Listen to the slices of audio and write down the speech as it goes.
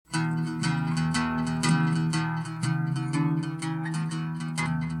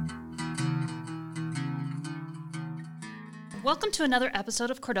Welcome to another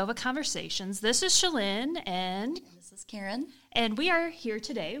episode of Cordova Conversations. This is Shalyn, and this is Karen. And we are here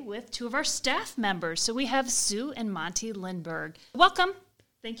today with two of our staff members. So we have Sue and Monty Lindberg. Welcome.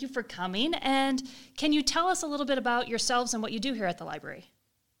 Thank you for coming. And can you tell us a little bit about yourselves and what you do here at the library?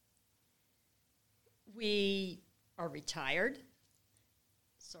 We are retired,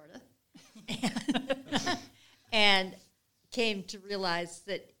 sort of, and came to realize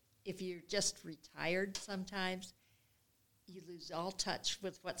that if you're just retired sometimes, you lose all touch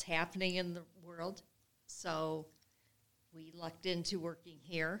with what's happening in the world. So we lucked into working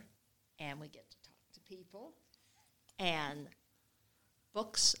here, and we get to talk to people, and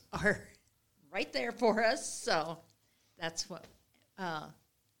books are right there for us. So that's what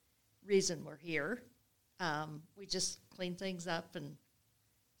reason we're here. We just clean things up, and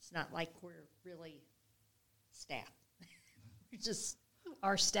it's not like we're really staff. We just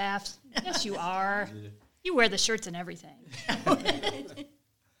our staff. Yes, you are. You wear the shirts and everything.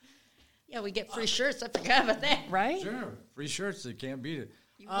 Yeah, we get free shirts. I forgot about that. Right? Sure. Free shirts, they can't beat it.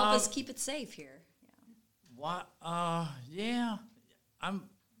 You help us keep it safe here. What? Yeah. I'm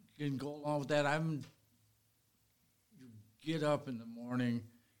going to go along with that. You get up in the morning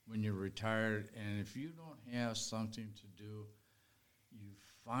when you're retired, and if you don't have something to do, you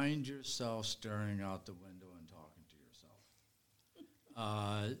find yourself staring out the window and talking to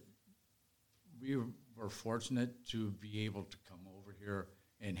yourself. We were fortunate to be able to come over here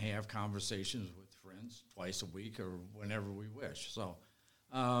and have conversations with friends twice a week or whenever we wish. So,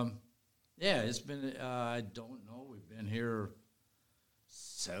 yeah, it's been, I don't know, we've been here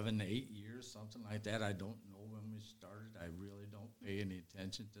 7, 8 years, something like that. I don't know when we started. I really don't pay any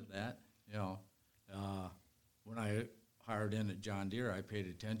attention to that. You know, when I hired in at John Deere, I paid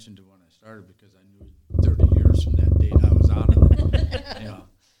attention to when I started because I knew 30 years from that date I was on it. You know,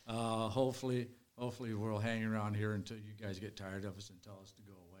 hopefully we'll hang around here until you guys get tired of us and tell us to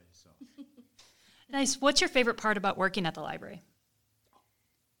go away. So, Nice. What's your favorite part about working at the library?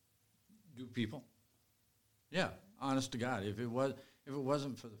 do people? Yeah, honest to God. If it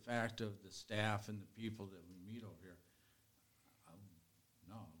wasn't for the fact of the staff and the people that we meet over here, I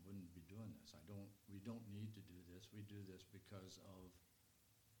wouldn't be doing this. We don't need to do this. We do this because of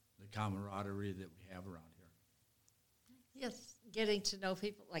the camaraderie that we have around here. Yes, getting to know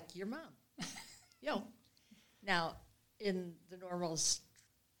people like your mom. You know, now, in the normal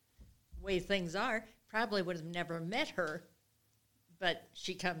way things are, probably would have never met her, but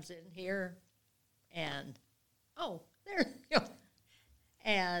she comes in here and, there you go.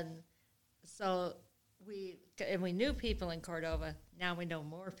 And so we knew people in Cordova. Now we know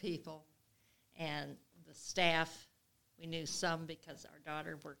more people. And the staff, we knew some because our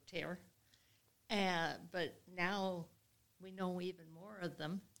daughter worked here. But now we know even more of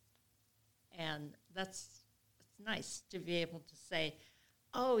them. And it's nice to be able to say,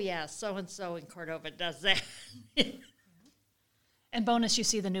 oh, yeah, so-and-so in Cordova does that. And bonus, you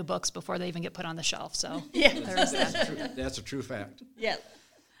see the new books before they even get put on the shelf. So Yeah. there is that. That's a true fact. Yeah.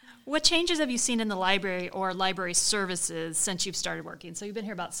 What changes have you seen in the library or library services since you've started working? So you've been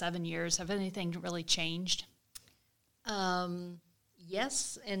here about 7 years. Have anything really changed?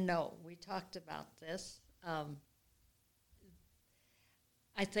 Yes and no. We talked about this.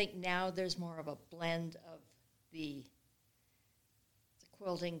 I think now there's more of a blend of the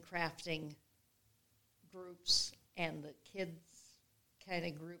quilting, crafting groups and the kids kind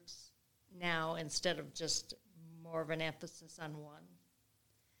of groups now instead of just more of an emphasis on one.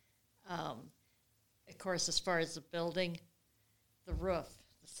 Of course, as far as the building, the roof,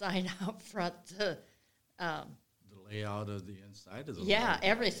 the sign out front, the layout of the inside of the yeah, library.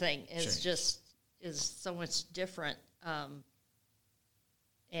 everything is Changed. is so much different,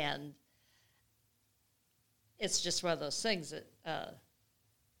 and it's just one of those things that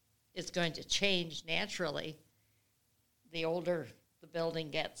it's going to change naturally. The older the building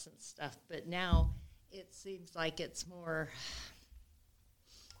gets and stuff, but now it seems like it's more.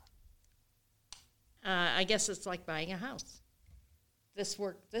 I guess it's like buying a house. This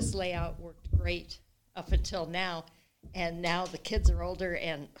layout worked great up until now, and now the kids are older,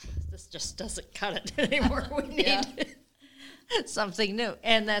 and this just doesn't cut it anymore. We need something new,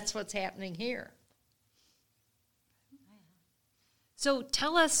 and that's what's happening here. So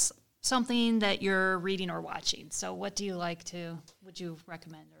tell us something that you're reading or watching. So what do you would you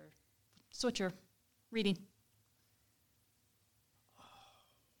recommend, or so what you're reading?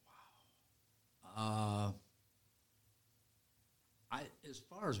 As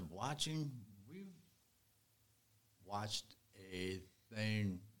far as watching, we've watched a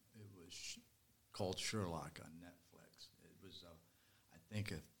thing. It was called Sherlock on Netflix. It was, I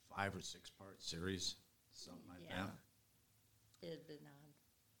think, a 5 or 6 part series, something like that. it had been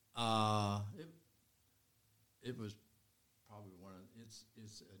on? It was probably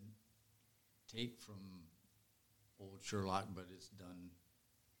it's a take from old Sherlock, but it's done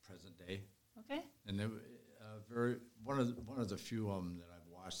present day. Okay. And one of the few of them that I've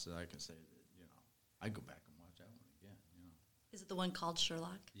watched that I can say that I go back and watch that one again. Is it the one called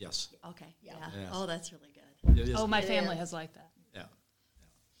Sherlock? Yes. Okay. Yeah. Yes. Oh, that's really good. It is. Oh, my It family is. has liked that. Yeah.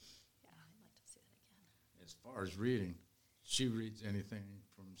 Yeah, I'd like to see that again. As far as reading, she reads anything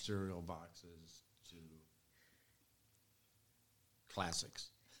from cereal boxes to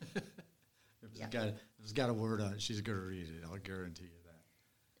classics. If it's got a word on it, she's going to read it. I'll guarantee you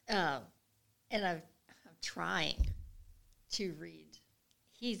that. And I'm trying to read.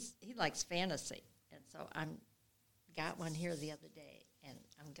 He likes fantasy, and so I'm got one here the other day, and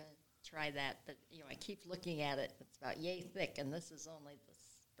I'm going to try that. But I keep looking at it. It's about yay thick, and this is only the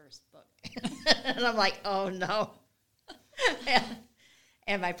first book, and I'm like, oh no.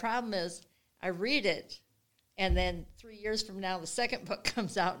 and my problem is, I read it, and then 3 years from now, the second book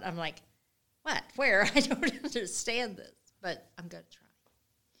comes out, and I'm like, what? Where? I don't understand this, but I'm going to try.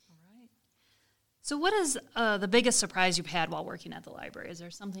 All right. So what is the biggest surprise you've had while working at the library? Is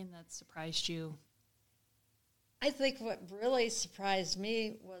there something that surprised you? I think what really surprised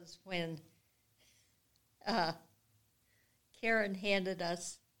me was when Karen handed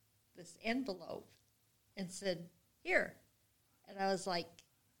us this envelope and said, here. And I was like,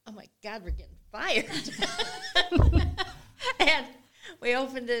 oh my God, we're getting fired. And we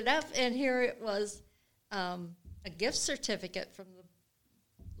opened it up, and here it was a gift certificate from the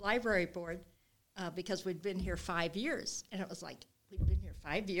library board because we'd been here 5 years. And it was like, we've been here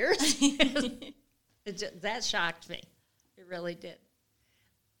 5 years? That shocked me. It really did.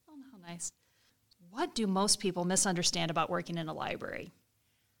 Oh, how nice. What do most people misunderstand about working in a library?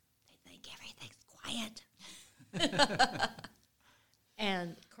 They think everything's quiet.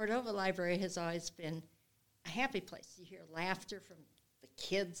 And Cordova Library has always been a happy place. You hear laughter from the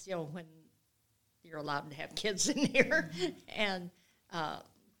kids, when you're allowed to have kids in here, and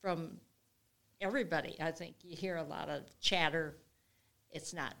from everybody. I think you hear a lot of chatter.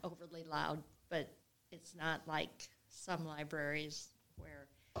 It's not overly loud, but it's not like some libraries where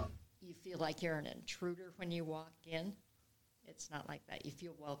you feel like you're an intruder when you walk in. It's not like that. You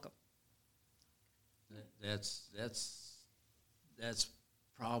feel welcome. That's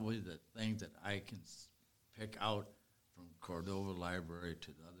probably the thing that I can pick out from Cordova Library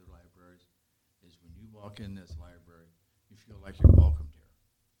to the other libraries is when you walk in this library, you feel like you're welcomed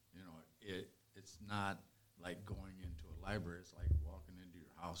here. It's not like going into a library. It's like walking into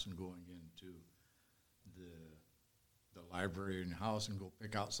your house and going into the library in your house and go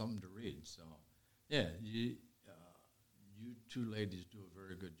pick out something to read. So, yeah, you two ladies do a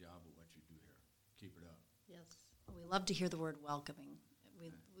very good job of what you do here. Keep it up. Yes. We love to hear the word welcoming.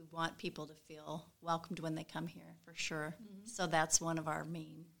 We want people to feel welcomed when they come here, for sure. Mm-hmm. So that's one of our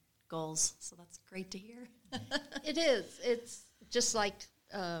main goals. So that's great to hear. It is. It's just like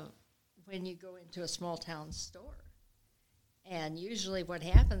when you go into a small town store. And usually what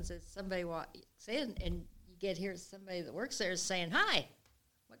happens is somebody walks in and you get here somebody that works there is saying, hi,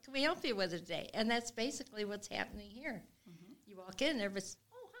 what can we help you with today? And that's basically what's happening here. Mm-hmm. You walk in and everybody's,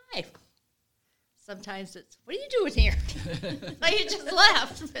 oh, hi. Sometimes it's, what are you doing here? Like you just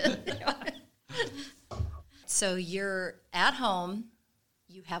left. So you're at home.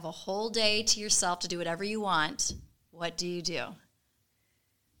 You have a whole day to yourself to do whatever you want. What do you do?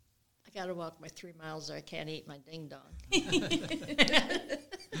 I got to walk my 3 miles or I can't eat my ding-dong.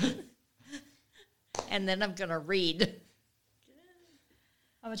 And then I'm going to read.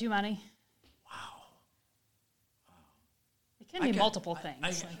 How about you, Monty? Wow. It can be multiple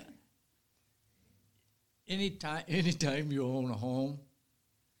things. Anytime you own a home,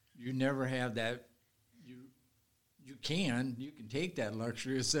 you never have that. You can take that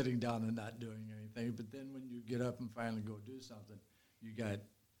luxury of sitting down and not doing anything. But then when you get up and finally go do something, you got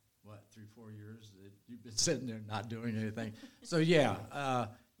 3-4 years that you've been sitting there not doing anything. So yeah,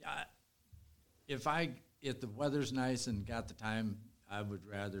 if the weather's nice and got the time, I would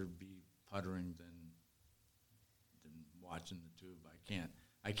rather be puttering than watching the tube.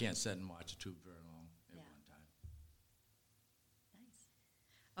 I can't sit and watch a tube very long at one time.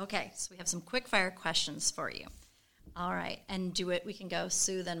 Nice. Okay, so we have some quick fire questions for you. All right, and we can go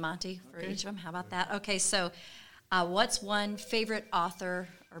Sue, then Monty for each of them. How about that? Okay, so what's one favorite author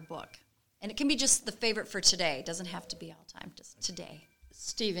or book? And it can be just the favorite for today. It doesn't have to be all time, just today.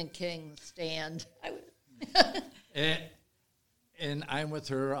 Stephen King, The Stand. And I'm with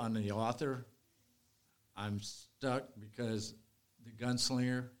her on the author. I'm stuck because the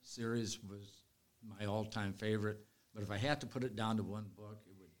Gunslinger series was my all-time favorite. But if I had to put it down to one book,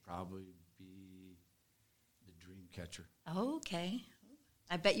 it would probably be The Dreamcatcher. Okay.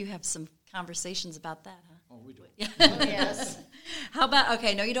 I bet you have some conversations about that, huh? Oh, we do. Oh, yes. How about,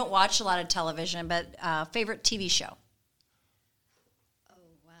 okay, no, you don't watch a lot of television, but favorite TV show?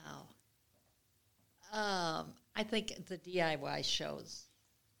 Oh, wow. I think the DIY shows.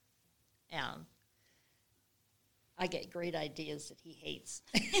 I get great ideas that he hates.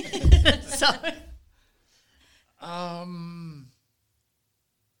 So,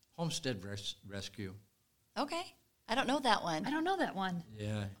 Homestead Rescue. Okay. I don't know that one. I don't know that one.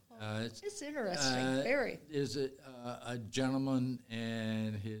 Yeah. it's interesting, very. Is a gentleman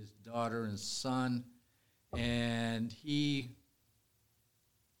and his daughter and son, and he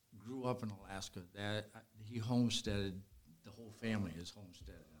grew up in Alaska. That he homesteaded, the whole family is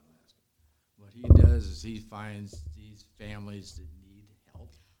homesteaded in Alaska. What he does is he finds these families that need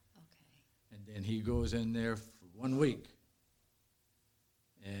help, Okay. and then he goes in there for 1 week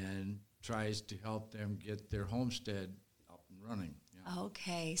and tries to help them get their homestead up and running. You know.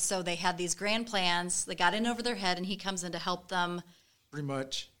 Okay. So they had these grand plans. They got in over their head, and he comes in to help them Pretty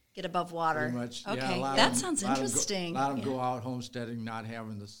much. get above water. Pretty much. Okay. Yeah, a lot of That them- sounds lot of 'em interesting. A lot of them Yeah. go out homesteading not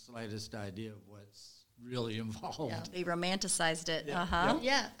having the slightest idea of what's really involved. Yeah. They romanticized it. Yeah. Uh-huh.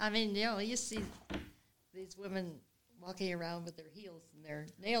 Yeah, I mean, you see these women walking around with their heels and their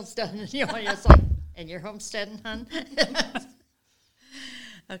nails done, and it's like, and you're homesteading, hon?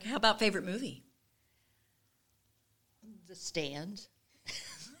 Okay. How about favorite movie? The Stand.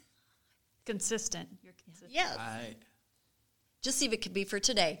 Consistent. You're consistent. Yes. Just see if it could be for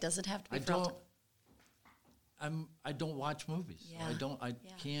today. Doesn't have to be I for all don't. I don't watch movies. So Yeah. I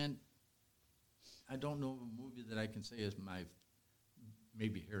Yeah. can't. I don't know a movie that I can say is my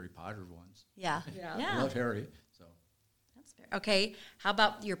maybe Harry Potter ones. Yeah. Yeah. I Yeah. love Harry. So That's fair. Okay. How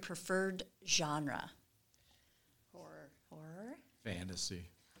about your preferred genre? Horror. Horror. fantasy.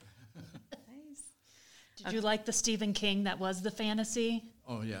 Nice. Did you like the Stephen King that was the fantasy?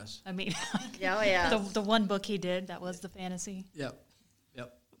 Oh yes. I mean, Yeah, oh, yeah. the one book he did that was the fantasy. Yep.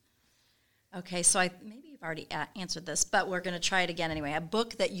 Yep. Okay. So maybe you've already answered this, but we're going to try it again anyway. A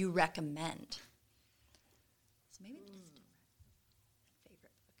book that you recommend. So maybe it is different. Favorite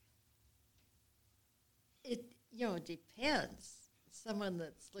book. It depends. Someone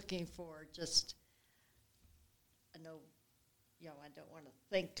that's looking for just, I don't want to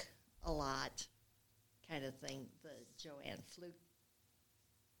think a lot kind of thing. The Joanne Fluke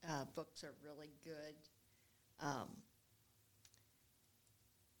books are really good.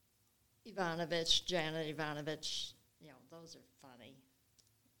 Janet Ivanovich, those are funny.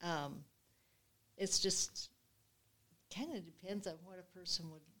 It's just kind of depends on what a person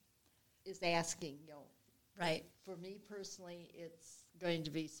is asking, Right. For me personally, it's going to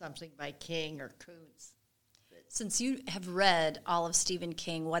be something by King or Kuntz. Since you have read all of Stephen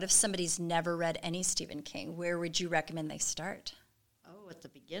King, what if somebody's never read any Stephen King? Where would you recommend they start? Oh, at the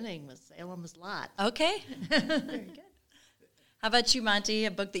beginning was Salem's Lot. Okay. Very good. How about you, Monty?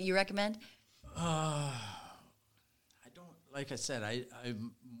 A book that you recommend? I don't, like I said,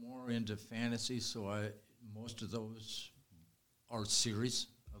 I'm more into fantasy, so most of those are series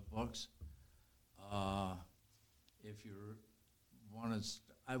of books. If you want to,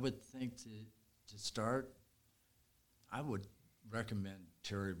 I would think to start, I would recommend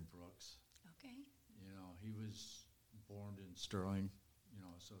Terry Brooks. Okay. He was born in Sterling,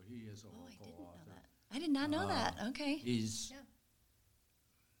 so he is a Oh, I local didn't know author. that. I did not know that. Okay. He's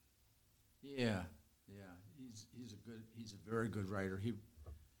Yeah. he's a very good writer. He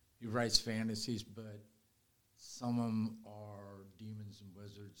writes fantasies, but some of them are demons and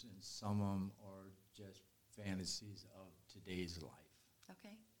wizards, and some of them are just fantasies of today's life.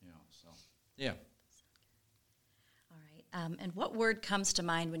 Okay. So yeah. All right. And what word comes to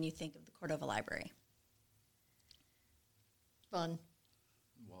mind when you think of the Cordova Library? Fun.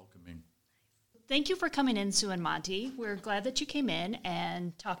 Welcoming. Thank you for coming in, Sue and Monty. We're glad that you came in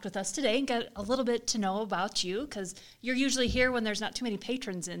and talked with us today and got a little bit to know about you, because you're usually here when there's not too many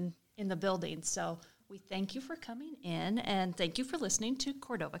patrons in the building. So we thank you for coming in, and thank you for listening to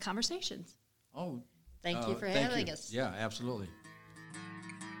Cordova Conversations. Oh, Thank you for thank having you. us. Yeah, absolutely.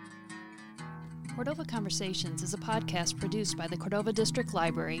 Cordova Conversations is a podcast produced by the Cordova District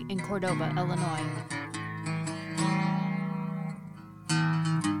Library in Cordova, Illinois.